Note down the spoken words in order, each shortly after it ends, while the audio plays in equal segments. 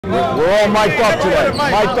We're all mic'd up today.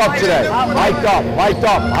 Mic'd up today. Mic'd up. Mic'd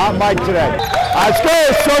up. Hot mic today. Let's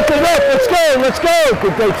go. Soak it up. Let's go. Let's go.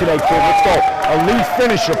 Good day today, kid. Let's go. Elite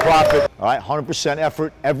finisher, Prophet. All right, 100%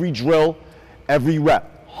 effort. Every drill, every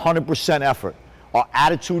rep. 100% effort. Our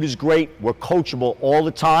attitude is great. We're coachable all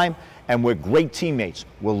the time, and we're great teammates.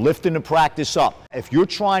 We're lifting the practice up. If you're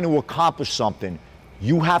trying to accomplish something,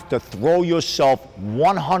 you have to throw yourself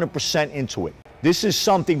 100% into it. This is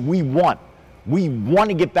something we want. We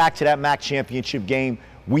want to get back to that MAC championship game.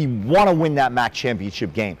 We want to win that MAC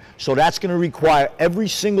championship game. So that's going to require every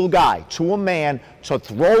single guy, to a man, to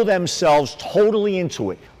throw themselves totally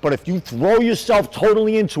into it. But if you throw yourself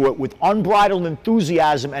totally into it with unbridled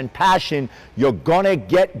enthusiasm and passion, you're going to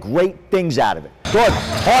get great things out of it. Good.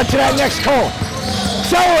 Hard to that next cone.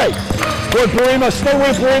 Accelerate. Good, Burima. Stay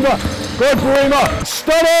with Burima. Good, Burima.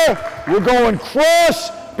 Stutter. We're going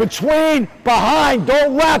cross, between, behind.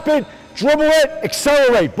 Don't wrap it. Dribble it,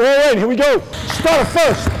 accelerate, ball in, here we go. Stutter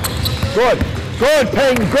first. Good, good,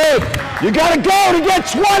 Peyton, good. You gotta go to get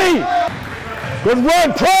 20. Good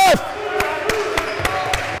run, Prof.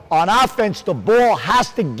 On offense, the ball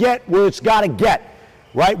has to get where it's gotta get,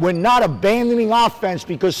 right? We're not abandoning offense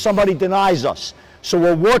because somebody denies us. So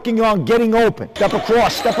we're working on getting open. Step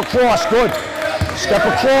across, good. Step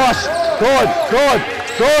across, good,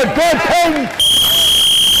 Peyton.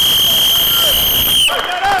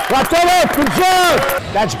 Got that up, good job.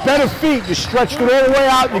 That's better feet. You stretched it all the way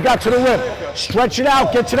out, you got to the rim. Stretch it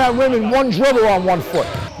out, get to that rim in one dribble on one foot.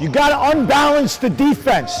 You got to unbalance the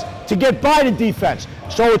defense to get by the defense.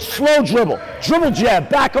 So it's slow dribble, dribble jab,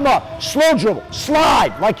 back them up, slow dribble,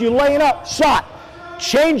 slide, like you're laying up, shot.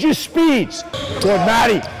 Change your speeds. Good,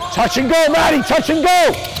 Matty. Touch and go, Matty, touch and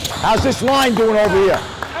go. How's this line doing over here?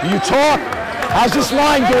 Do you talk? How's this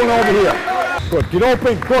line doing over here? Good, get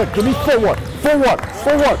open, good, give me footwork. Good,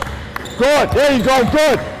 there you go,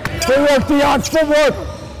 good. Footwork, Dion, footwork.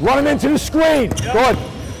 Run him into the screen. Good,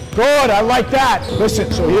 I like that.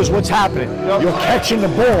 Listen, so here's what's happening. You're catching the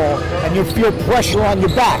ball and you feel pressure on your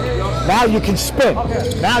back. Now you can spin.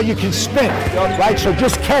 Right? So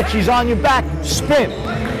just catch, he's on your back, spin.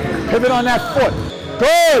 Pivot on that foot.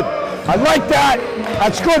 Good, I like that.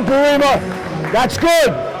 That's good, Burima. That's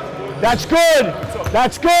good.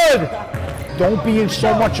 Don't be in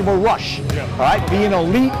so much of a rush, all right? Be an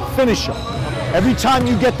elite finisher. Every time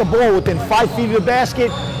you get the ball within 5 feet of the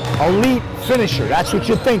basket, elite finisher. That's what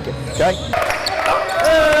you're thinking, okay?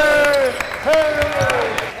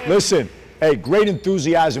 Listen, hey, great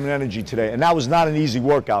enthusiasm and energy today, and that was not an easy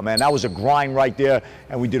workout, man. That was a grind right there,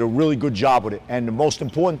 and we did a really good job with it. And the most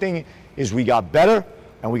important thing is we got better,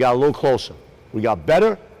 and we got a little closer.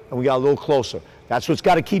 That's what's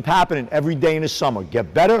got to keep happening every day in the summer.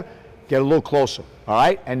 Get better, get a little closer, all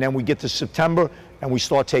right? And then we get to September and we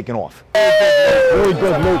start taking off. Really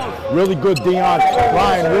good, Luke. Really good, Dion.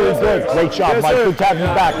 Ryan, really good. Great job, Mike. Good to have you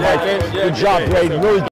back, Mike. Good job, Braden. Really good.